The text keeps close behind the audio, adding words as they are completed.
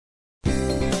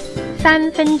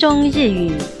3分钟日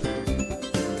语。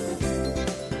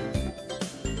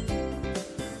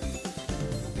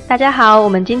大家好，我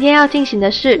们今天要进行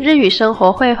的是日语生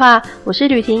活绘画，我是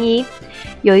吕婷怡。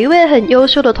有一位很优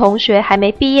秀的同学，还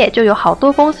没毕业就有好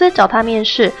多公司找他面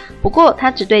试，不过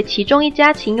他只对其中一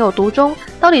家情有独钟，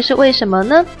到底是为什么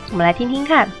呢？我们来听听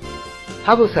看。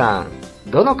羽生さ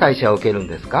ん、どの会社を受けるん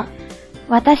ですか？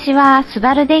私はス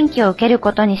バル電気を受ける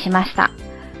ことにしました。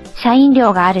社員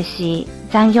寮があるし、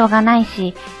残業がない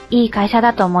し、いい会社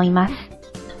だと思います。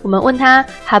我们问他，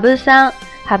羽生さん、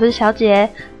羽生小姐，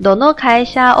どの会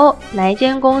社を哪一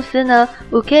间公司呢？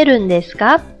受けるんです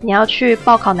か？你要去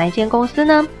报考哪一间公司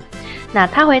呢？那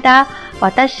他回答，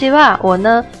私は我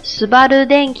呢，スバル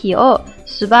電気を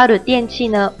スバル電器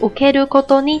呢受けるこ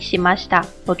とにしました。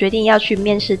我决定要去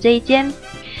面试这一间。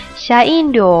社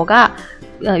員寮が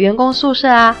员工宿舍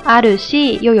啊，ある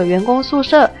し又有员工宿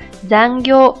舍，残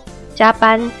業加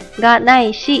班がな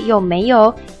いし又没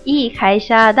有。いい会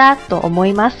社だと思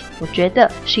います。我觉得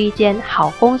是一间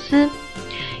好公司。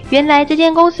原来这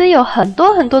间公司有很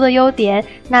多很多的优点，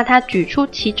那他举出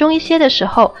其中一些的时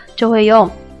候，就会用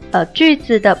句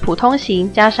子的普通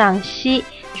型加上し，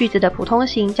句子的普通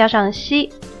型加上し，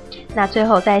那最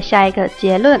后再下一个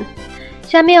结论。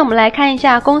下面我们来看一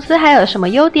下公司还有什么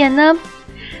优点呢？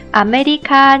アメリ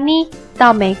カに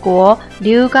到美国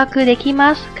留学でき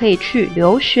ます，可以去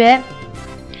留学。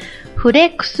フレ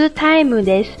ックスタイム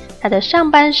です。它的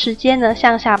上班时间呢，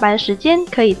向下班时间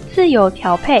可以自由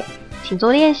调配。请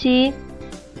做练习。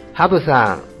羽生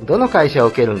さん、どの会社を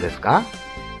受けるんですか？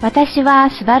私は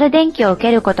スバル電気を受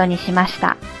けることにしまし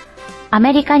た。ア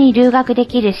メリカに留学で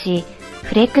きるし、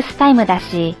フレックスタイムだ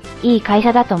し、いい会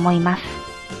社だと思います。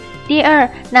第二，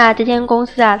那这间公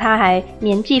司啊，它还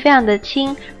年纪非常的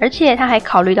轻，而且它还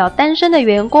考虑到单身的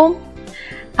员工。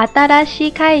新し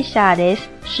い会社です，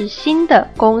是新的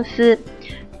公司。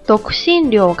独身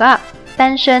寮が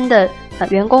单身的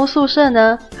员工宿舍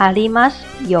呢，あります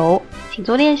有，请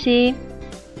做练习。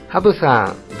羽生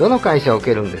さん、どの会社を受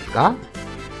けるんですか？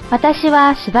私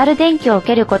はスバル電気を受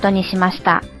けることにしまし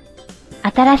た。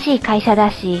新しい会社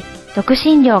だし、独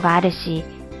身寮があるし、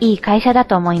いい会社だ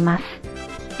と思います。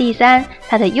第三，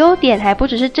它的优点还不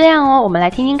只是这样哦，我们来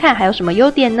听听看还有什么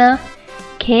优点呢？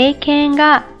経験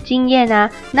が经验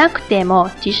啊，なくても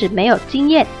即使没有经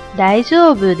验，大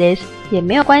丈夫です也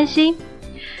没有关系。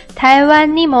台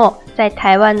湾にも在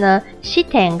台湾呢，支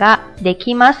店がで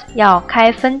きます要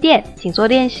开分店，请做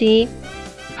练习。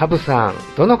羽生さん、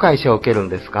どの会社を受けるん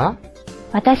ですか？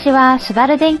私はスバ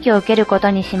ル電気を受けること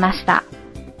にしました。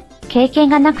経験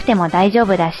がなくても大丈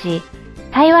夫だし、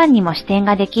台湾にも支店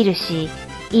ができるし、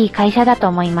いい会社だと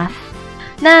思います。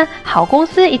那好公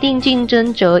司一定竞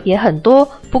争者也很多，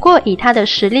不过以他的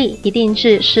实力一定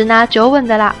是十拿九稳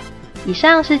的啦。以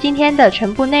上是今天的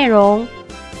全部内容。